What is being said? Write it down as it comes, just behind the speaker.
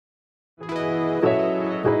Hey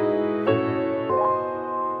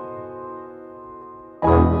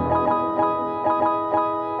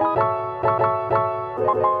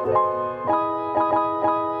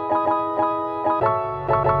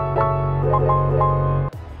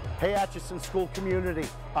Atchison School community,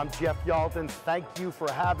 I'm Jeff Yalden. Thank you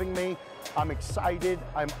for having me. I'm excited,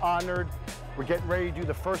 I'm honored. We're getting ready to do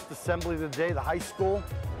the first assembly of the day, the high school.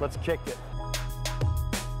 Let's kick it.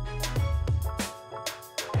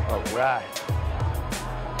 All right.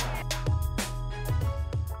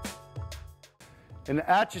 In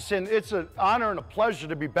Atchison, it's an honor and a pleasure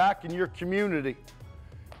to be back in your community.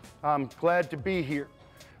 I'm glad to be here.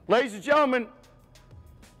 Ladies and gentlemen,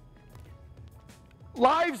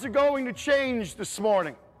 lives are going to change this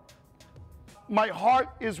morning. My heart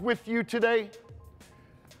is with you today.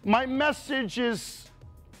 My message is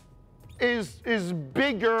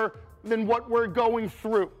bigger than what we're going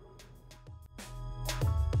through.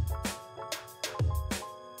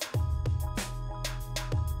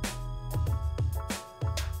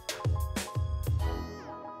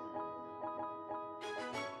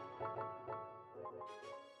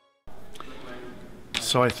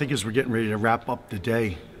 So I think as we're getting ready to wrap up the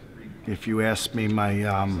day, if you ask me my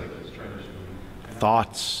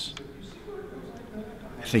thoughts,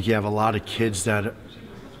 I think you have a lot of kids that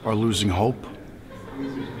are losing hope.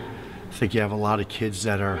 I think you have a lot of kids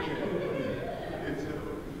that are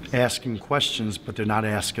asking questions, but they're not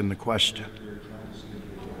asking the question.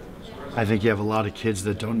 I think you have a lot of kids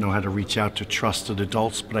that don't know how to reach out to trusted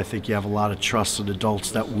adults, but I think you have a lot of trusted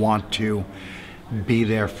adults that want to be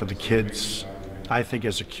there for the kids. I think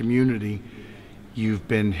as a community, you've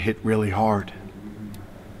been hit really hard.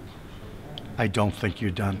 I don't think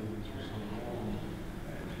you're done.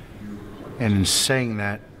 And in saying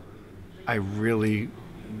that, I really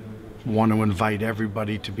want to invite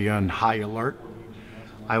everybody to be on high alert.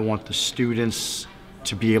 I want the students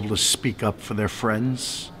to be able to speak up for their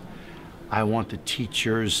friends. I want the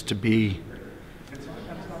teachers to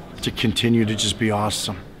continue to just be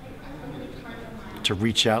awesome. To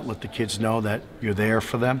reach out, let the kids know that you're there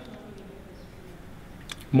for them.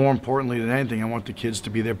 More importantly than anything, I want the kids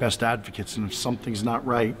to be their best advocates, and if something's not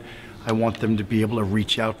right, I want them to be able to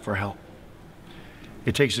reach out for help.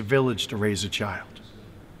 It takes a village to raise a child,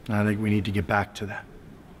 and I think we need to get back to that.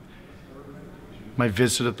 My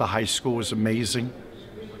visit at the high school was amazing.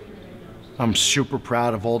 I'm super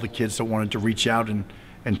proud of all the kids that wanted to reach out and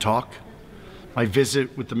talk. My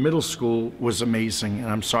visit with the middle school was amazing, and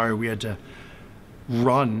I'm sorry we had to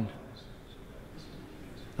run.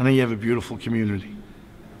 I think you have a beautiful community.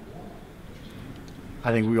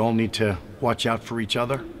 I think we all need to watch out for each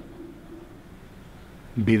other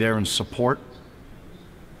and be there in support.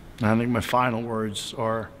 And I think my final words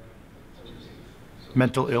are,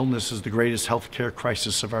 mental illness is the greatest healthcare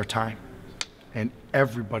crisis of our time. And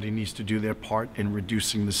everybody needs to do their part in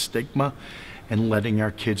reducing the stigma and letting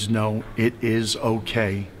our kids know it is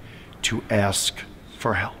okay to ask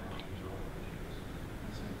for help.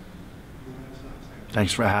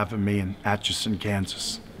 Thanks for having me in Atchison,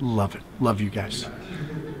 Kansas. Love it. Love you guys.